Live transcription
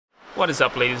What is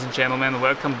up, ladies and gentlemen?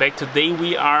 Welcome back. Today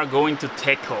we are going to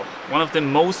tackle one of the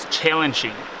most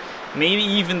challenging, maybe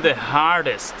even the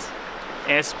hardest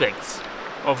aspects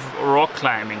of rock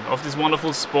climbing, of this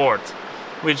wonderful sport,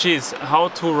 which is how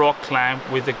to rock climb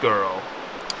with a girl.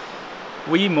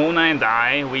 Mona and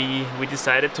I, we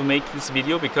decided to make this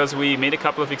video because we made a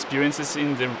couple of experiences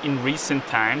in recent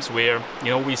times where,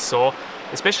 we saw,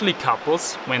 especially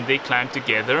couples, when they climb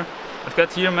together. I've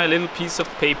got here my little piece of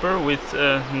paper with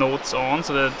notes on,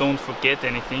 so that I don't forget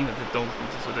anything,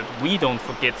 so that we don't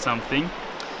forget something.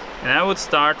 And I would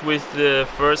start with the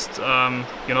first,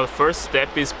 the first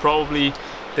step is probably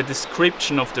the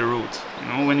description of the route.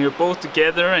 When you're both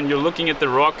together and you're looking at the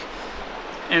rock,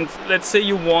 and let's say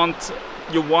you want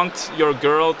your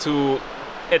girl to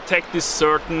attack this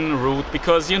certain route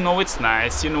because it's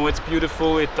nice, it's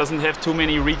beautiful, it doesn't have too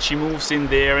many reachy moves in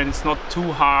there, and it's not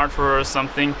too hard for her or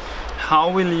something.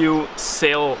 How will you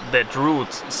sell that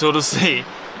route, so to say,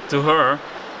 to her?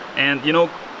 And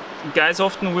guys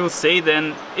often will say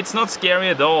then, it's not scary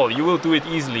at all, you will do it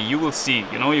easily, you will see,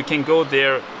 you can go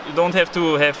there, you don't have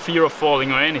to have fear of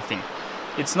falling or anything.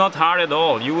 It's not hard at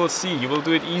all, you will see, you will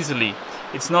do it easily.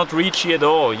 It's not reachy at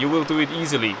all, you will do it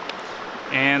easily.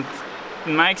 And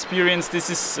in my experience,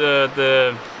 this is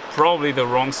probably the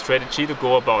wrong strategy to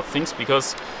go about things,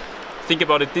 because think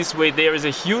about it this way, there is a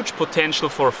huge potential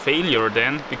for failure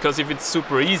then, because if it's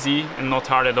super easy and not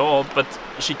hard at all, but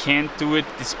she can't do it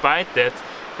despite that,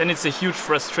 then it's a huge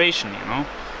frustration,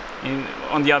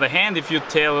 on the other hand, if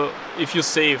you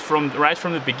say right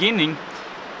from the beginning,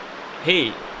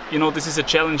 hey, this is a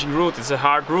challenging route, it's a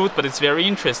hard route, but it's very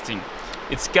interesting.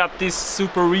 It's got this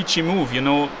super reachy move,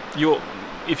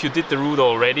 if you did the route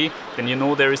already, then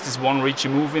there is this one reachy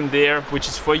move in there, which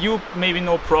is for you maybe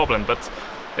no problem, but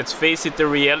let's face it, the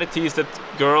reality is that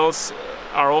girls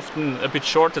are often a bit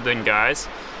shorter than guys.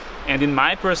 And in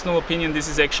my personal opinion, this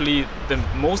is actually the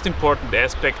most important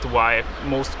aspect why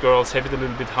most girls have it a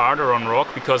little bit harder on rock,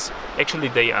 because actually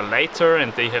they are lighter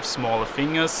and they have smaller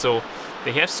fingers, so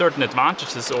they have certain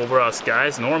advantages over us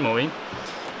guys normally.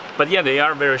 But yeah, they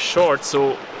are very short,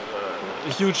 so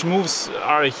huge moves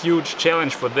are a huge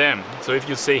challenge for them. So if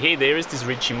you say, hey, there is this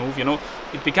reachy move,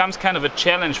 it becomes kind of a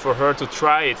challenge for her to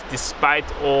try it despite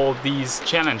all these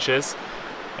challenges.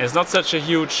 And it's not such a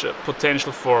huge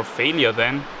potential for failure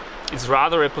then. It's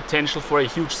rather a potential for a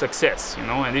huge success,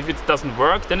 and if it doesn't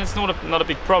work, then it's not a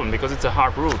big problem, because it's a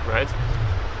hard route, right?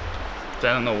 I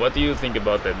don't know, what do you think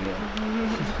about that, Mona?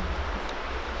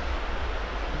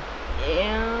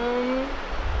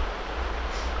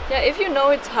 Yeah, if you know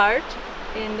it's hard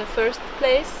in the first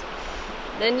place,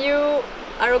 then you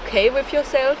are okay with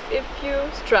yourself if you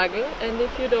struggle and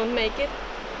if you don't make it.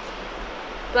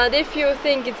 But if you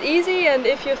think it's easy and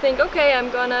if you think, okay, I'm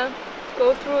gonna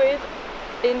go through it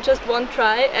in just one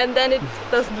try and then it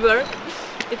doesn't work,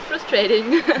 it's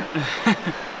frustrating.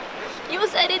 You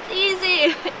said it's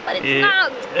easy, but it's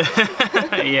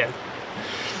not. Yeah,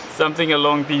 something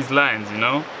along these lines,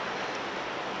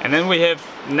 And then we have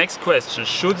next question: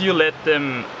 should you let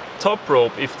them top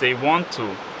rope if they want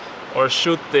to, or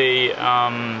should they,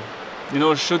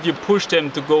 should you push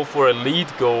them to go for a lead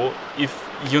go if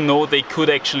they could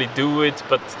actually do it,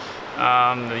 but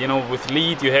with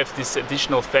lead you have this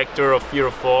additional factor of fear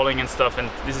of falling and stuff, and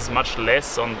this is much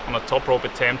less on a top rope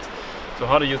attempt. So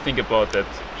how do you think about that?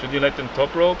 Should you let them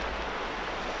top rope?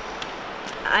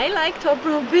 I like top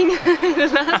roping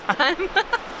last time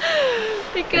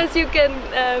because you can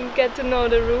get to know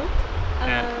the route,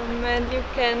 and you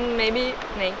can maybe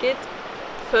make it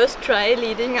first try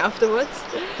leading afterwards.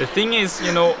 The thing is,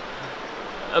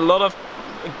 a lot of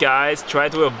guys try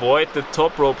to avoid the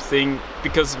top rope thing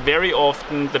because very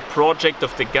often the project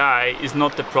of the guy is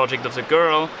not the project of the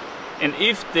girl, and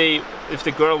if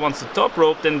the girl wants to top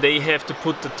rope, then they have to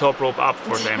put the top rope up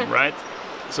for them, right?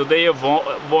 So they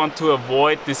want to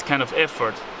avoid this kind of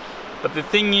effort. But the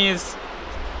thing is,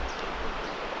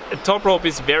 a top rope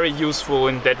is very useful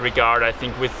in that regard, I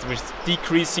think, with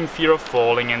decreasing fear of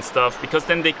falling and stuff, because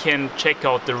then they can check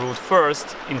out the route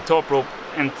first in top rope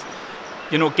and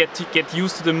get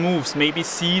used to the moves, maybe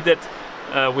see that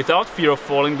without fear of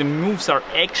falling the moves are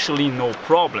actually no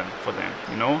problem for them,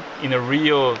 in a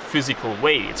real physical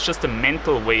way. It's just a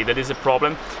mental way that is a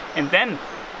problem. And then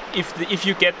if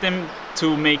you get them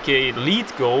to make a lead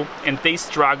go and they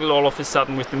struggle all of a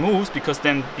sudden with the moves, because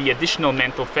then the additional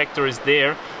mental factor is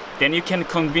there, then you can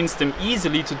convince them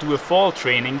easily to do a fall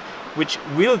training, which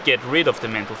will get rid of the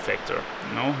mental factor,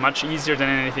 much easier than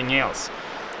anything else.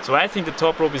 So I think the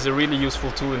top rope is a really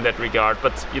useful tool in that regard,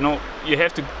 but you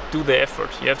have to do the effort.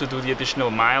 You have to do the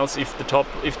additional miles if the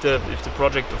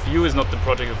project of you is not the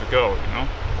project of the girl,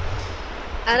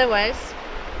 Otherwise,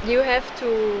 you have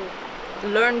to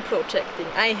learn projecting.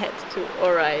 I had to,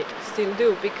 or I still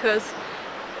do, because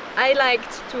I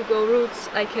liked to go routes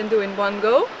I can do in one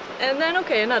go, and then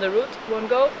okay, another route, one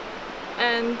go.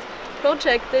 And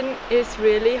projecting is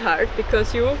really hard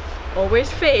because you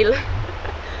always fail.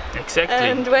 Exactly.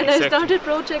 And when I started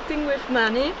projecting with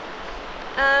Manny,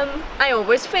 I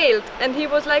always failed, and he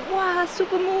was like, "Wow,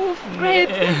 super move,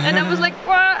 great!" And I was like,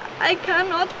 "Wow, I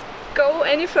cannot go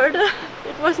any further."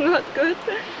 It was not good.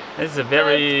 It's a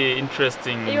very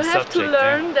interesting subject. You have to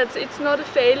learn that it's not a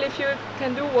fail if you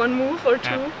can do one move or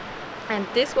two. And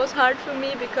this was hard for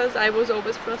me because I was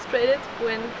always frustrated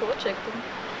when projecting.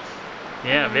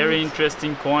 Yeah, very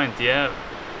interesting point. Yeah,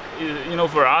 you know,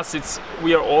 for us,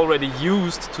 we are already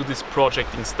used to this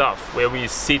projecting stuff where we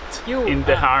sit in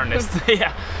the harness.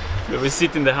 Yeah, where we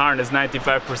sit in the harness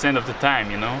 95% of the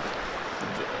time. You know,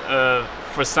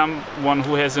 for someone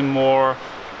who has a more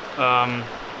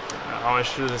how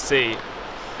should I say,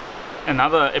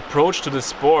 another approach to the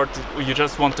sport, you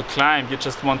just want to climb, you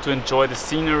just want to enjoy the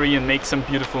scenery and make some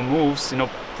beautiful moves. You know,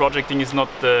 projecting is not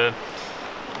the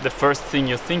first thing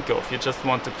you think of. You just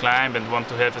want to climb and want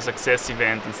to have a success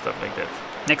event and stuff like that.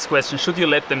 Next question, should you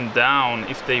let them down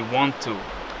if they want to?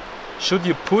 Should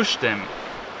you push them?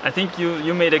 I think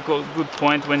you made a good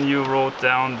point when you wrote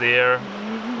down there,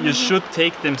 you should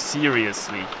take them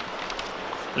seriously.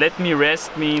 Let me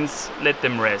rest means let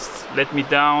them rest. Let me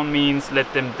down means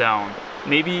let them down.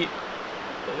 Maybe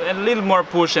a little more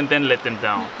push and then let them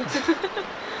down.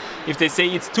 If they say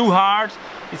it's too hard,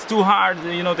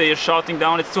 you know, they are shouting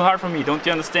down, it's too hard for me, don't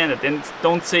you understand it? And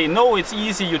don't say, no, it's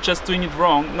easy, you're just doing it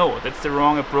wrong. No, that's the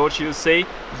wrong approach. You say,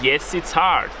 yes, it's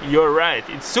hard, you're right,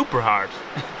 it's super hard.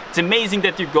 It's amazing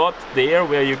that you got there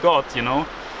where you got, you know,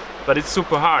 but it's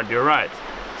super hard, you're right.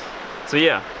 So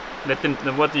yeah.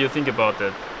 What do you think about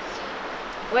that?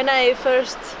 When I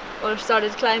first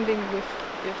started climbing with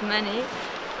Manny,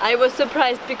 I was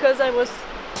surprised because I was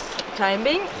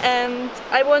climbing and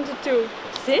I wanted to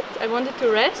sit, I wanted to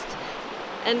rest,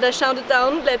 and I shouted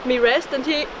down, let me rest, and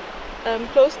he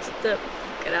closed the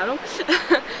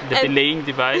delaying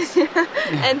device.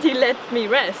 And he let me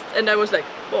rest, and I was like,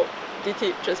 whoa, did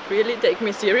he just really take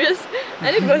me serious?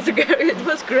 And it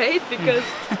was great because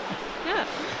yeah.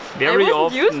 I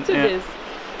wasn't used to this,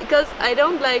 because I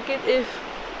don't like it if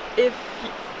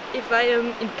I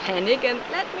am in panic and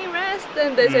let me rest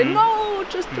and they say no,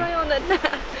 just try on it.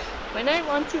 When I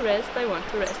want to rest, I want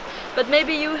to rest. But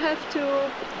maybe you have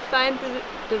to find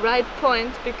the right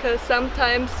point, because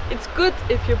sometimes it's good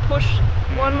if you push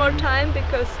one more time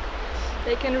because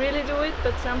they can really do it,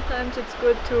 but sometimes it's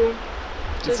good to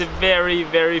it's a very,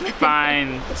 very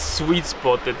fine sweet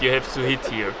spot that you have to hit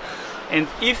here. And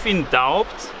if in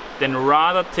doubt, then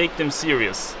rather take them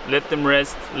serious. Let them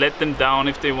rest, let them down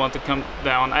if they want to come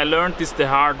down. I learned this the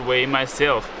hard way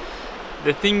myself.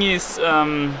 The thing is,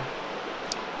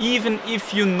 even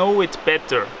if you know it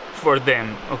better for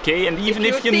them, okay? And even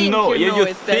if you know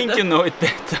think you know it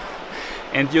better,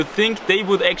 and you think they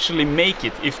would actually make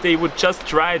it if they would just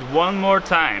try it one more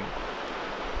time,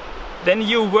 then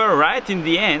you were right in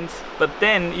the end. But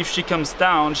then if she comes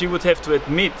down, she would have to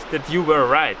admit that you were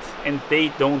right, and they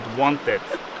don't want that.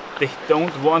 They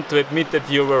don't want to admit that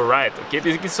you were right,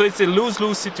 okay? So it's a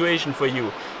lose-lose situation for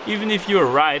you. Even if you're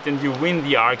right and you win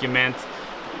the argument,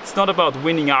 it's not about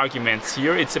winning arguments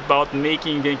here, it's about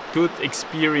making a good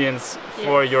experience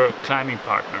for your climbing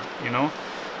partner, you know?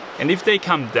 And if they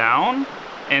come down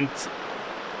and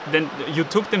then you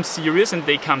took them serious and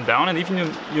they come down, and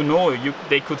even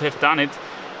they could have done it,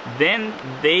 then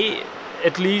they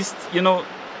at least, you know,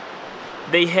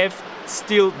 they have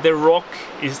still the rock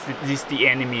is the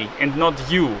enemy and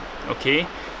not you, okay?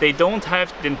 They don't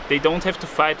have to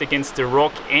fight against the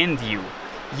rock and you.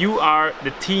 You are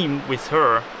the team with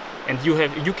her, and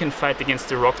you can fight against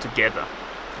the rock together,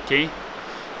 okay?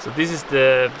 So this is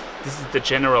the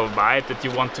general vibe that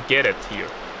you want to get at here.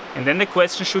 And then the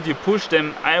question, should you push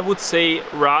them? I would say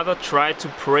rather try to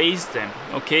praise them,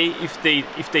 okay?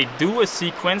 If they do a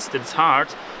sequence that's hard,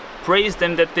 praise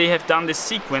them that they have done this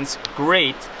sequence,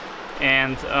 great.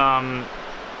 And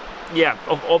yeah,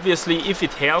 obviously if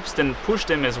it helps, then push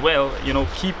them as well, you know,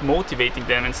 keep motivating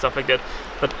them and stuff like that.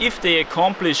 But if they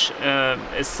accomplish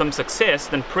some success,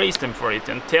 then praise them for it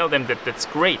and tell them that that's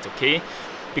great, okay?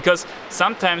 Because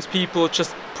sometimes people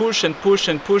just push and push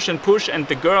and push and push, and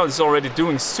the girl is already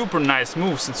doing super nice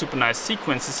moves and super nice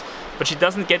sequences, but she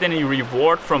doesn't get any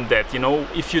reward from that, you know.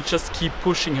 If you just keep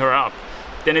pushing her up,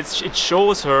 then it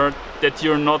shows her that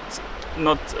you're not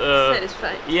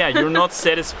satisfied. Yeah, you're not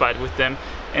satisfied with them,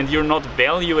 and you're not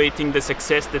evaluating the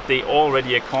success that they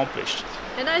already accomplished.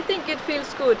 And I think it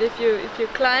feels good if you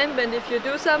climb and if you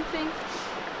do something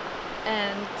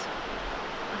and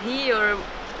he or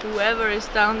whoever is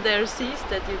down there sees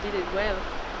that you did it well.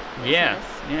 Yeah, nice.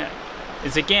 yeah.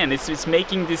 It's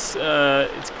making this,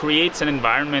 it creates an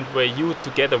environment where you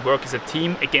together work as a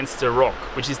team against the rock,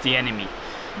 which is the enemy.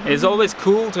 And it's always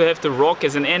cool to have the rock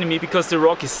as an enemy because the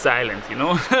rock is silent, you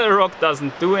know. The rock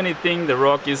doesn't do anything. The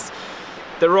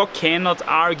rock cannot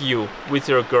argue with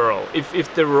your girl.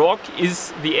 If the rock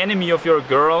is the enemy of your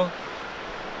girl,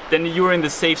 then you're in the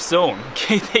safe zone.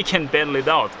 Okay, they can battle it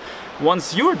out.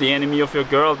 Once you're the enemy of your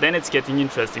girl, then it's getting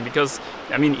interesting, because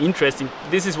I mean interesting,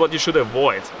 this is what you should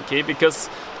avoid, okay, because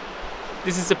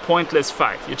this is a pointless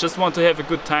fight. You just want to have a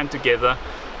good time together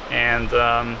and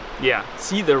yeah,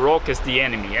 see the rock as the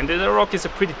enemy. And the rock is a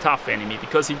pretty tough enemy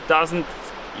because he doesn't,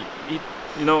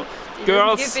 you know,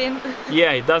 girls doesn't give in.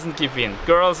 Yeah, he doesn't give in.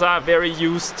 Girls are very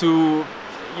used to,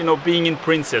 you know, being in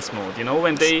princess mode, you know,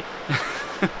 when they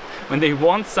when they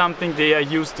want something, they are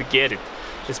used to get it.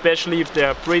 Especially if they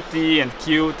are pretty and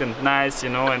cute and nice, you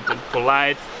know, and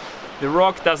polite. The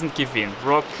rock doesn't give in.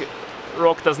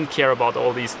 Rock doesn't care about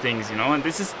all these things, you know. And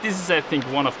this is I think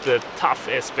one of the tough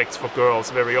aspects for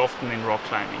girls very often in rock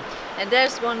climbing. And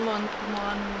there's one more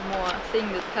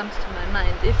thing that comes to my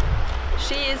mind. If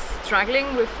she is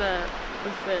struggling with a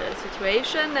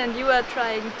situation and you are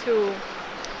trying to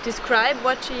describe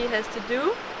what she has to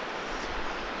do,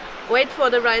 wait for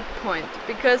the right point,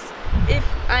 because if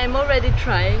I'm already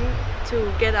trying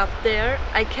to get up there,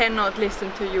 I cannot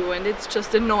listen to you, and it's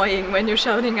just annoying when you're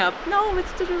shouting up, no,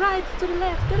 it's to the right, it's to the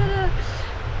left, da, da,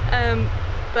 da.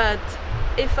 But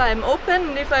if I'm open,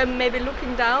 and if I'm maybe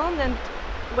looking down and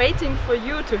waiting for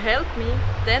you to help me,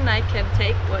 then I can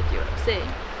take what you're saying.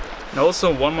 And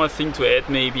also one more thing to add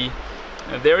maybe,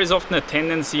 there is often a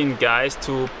tendency in guys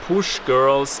to push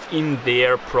girls in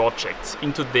their projects,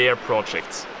 into their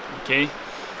projects. Okay,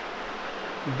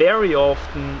 very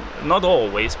often, not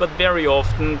always, but very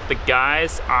often the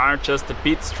guys are just a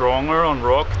bit stronger on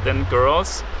rock than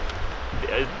girls.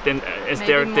 As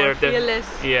maybe more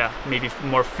fearless. Yeah, maybe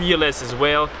more fearless as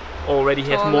well. Already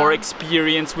have more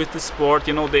experience with the sport.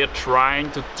 You know, they are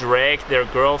trying to drag their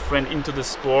girlfriend into the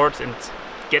sport and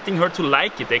getting her to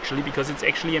like it actually, because it's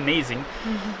actually amazing.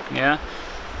 Mm-hmm. Yeah,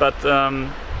 but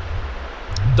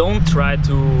don't try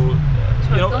to.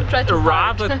 You know,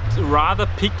 rather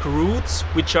pick routes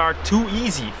which are too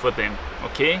easy for them,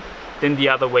 okay, than the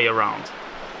other way around.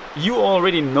 You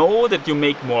already know that you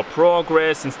make more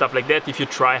progress and stuff like that if you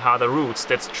try harder routes.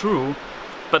 That's true,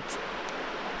 but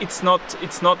it's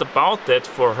not about that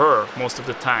for her most of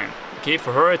the time. Okay,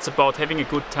 for her it's about having a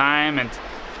good time and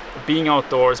being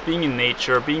outdoors, being in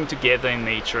nature, being together in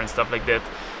nature and stuff like that.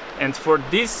 And for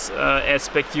this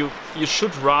aspect, you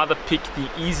should rather pick the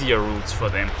easier routes for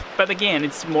them. But again,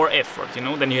 it's more effort, you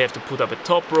know. Then you have to put up a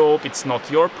top rope. It's not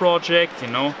your project, you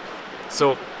know.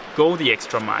 So go the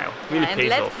extra mile. Really pays off. And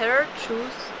let her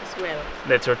choose as well.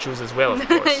 Let her choose as well, of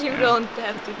course. You don't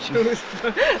have to choose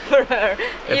for her.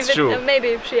 That's even, true. Maybe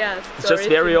if she asks. It's just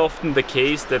very often the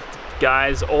case that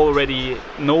guys already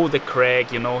know the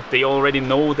crag, you know. They already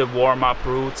know the warm-up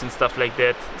routes and stuff like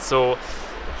that. So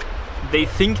they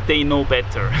think they know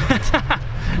better.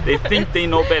 They think they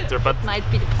know better, but might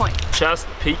be the point. Just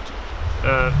pick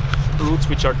routes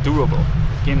which are doable,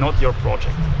 okay, not your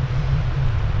project.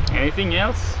 Anything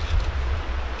else?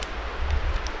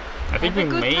 I think we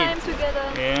made. Have a good time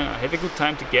together. Yeah, have a good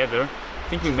time together. I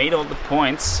think we made all the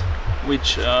points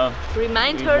which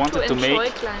remind her to enjoy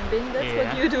climbing. That's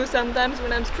what you do sometimes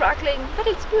when I'm struggling. But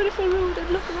it's beautiful route and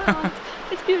look around.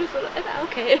 It's beautiful.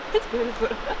 Okay, it's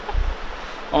beautiful.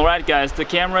 Alright guys, the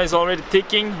camera is already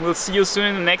ticking. We'll see you soon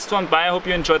in the next one. Bye, I hope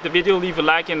you enjoyed the video. Leave a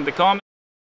like in the